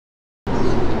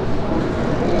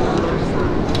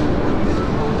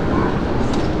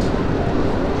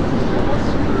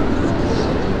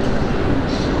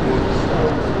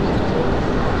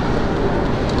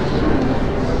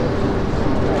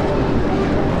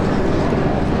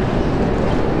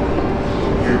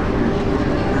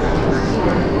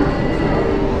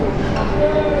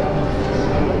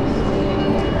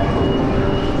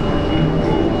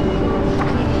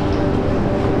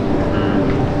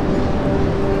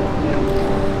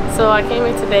So I came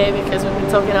here today because we've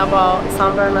been talking about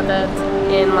St Bernadette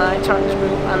in my church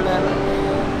group, and then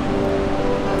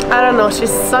I don't know,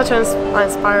 she's such an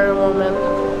inspiring woman,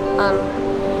 and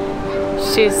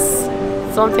she's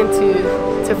something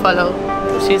to follow.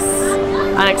 She's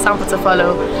an example to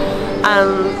follow,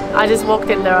 and I just walked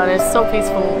in there and it's so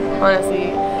peaceful, honestly.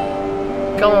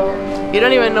 Come on, you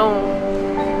don't even know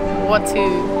what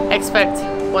to expect.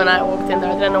 When I walked in there,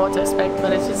 I didn't know what to expect,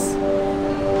 but it's just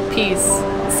peace,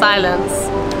 silence,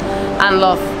 and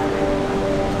love.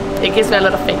 It gives me a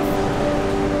lot of faith.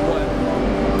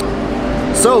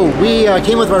 So we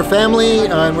came with our family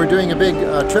and we're doing a big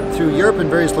trip through Europe in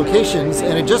various locations,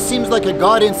 and it just seems like a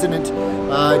God incident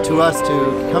to us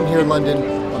to come here in London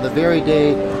on the very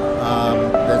day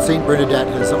that St Bernadette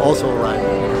has also arrived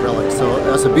in Relics. So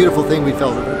that's a beautiful thing. We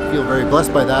feel very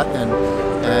blessed by that,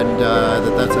 and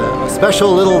that's a special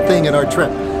little thing in our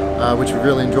trip, which we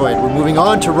really enjoyed. We're moving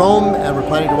on to Rome, and we're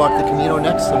planning to walk the Camino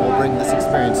next, and we'll bring this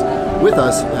experience with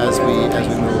us as we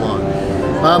move along.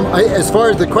 As far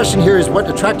as the question here is what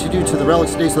attracted you to the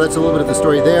Relics today, so that's a little bit of the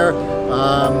story there.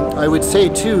 I would say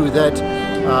too that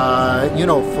you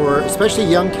know, for especially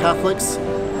young Catholics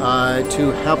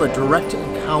to have a direct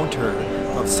encounter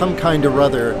of some kind or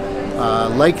other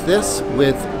like this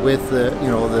with the, you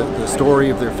know, the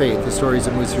story of their faith, the stories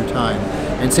that move through time.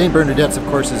 And St Bernadette's, of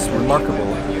course, is remarkable.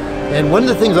 And one of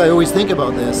the things I always think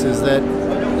about this is that,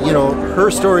 you know, her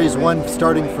story is one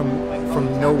starting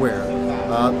from nowhere.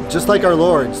 Just like our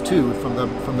Lord's too, from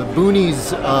the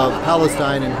boonies of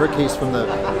Palestine, in her case from the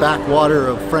backwater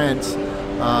of France,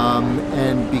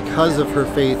 and because of her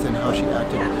faith and how she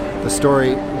acted, the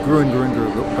story grew and grew and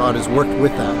grew. God has worked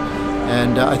with that.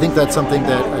 And I think that's something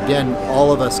that, again,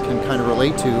 all of us can kind of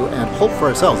relate to and hope for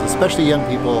ourselves, especially young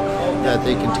people, that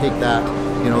they can take that,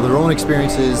 you know, their own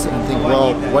experiences and think,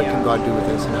 well, what can God do with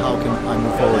this, and how can I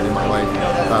move forward in my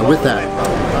life with that?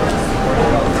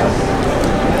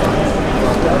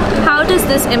 How does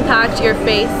this impact your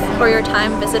faith or your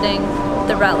time visiting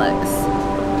the relics?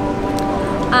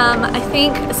 I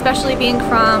think, especially being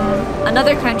from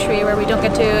another country where we don't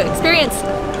get to experience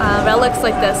relics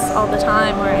like this all the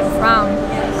time where I'm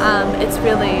from, it's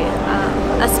really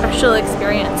a special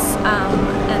experience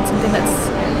and something that's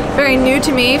very new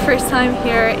to me, first time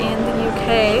here in the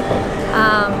UK,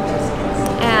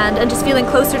 and just feeling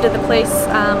closer to the place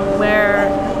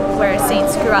where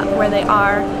saints grew up, where they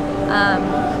are,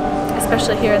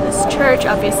 especially here in this church,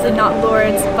 obviously not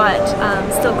Lourdes, but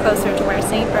still closer to where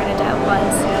St Bernadette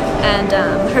was. And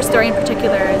her story in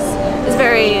particular is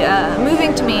very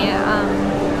moving to me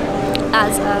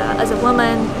as a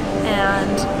woman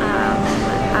and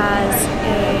as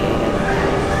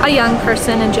a young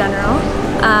person in general.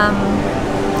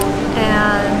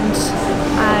 And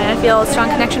I feel a strong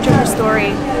connection to her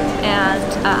story, and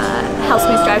helps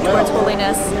me strive towards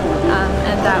holiness,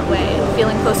 and that way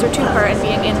feeling closer to her and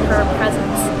being in her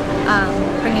presence,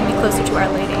 bringing me closer to Our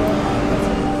Lady.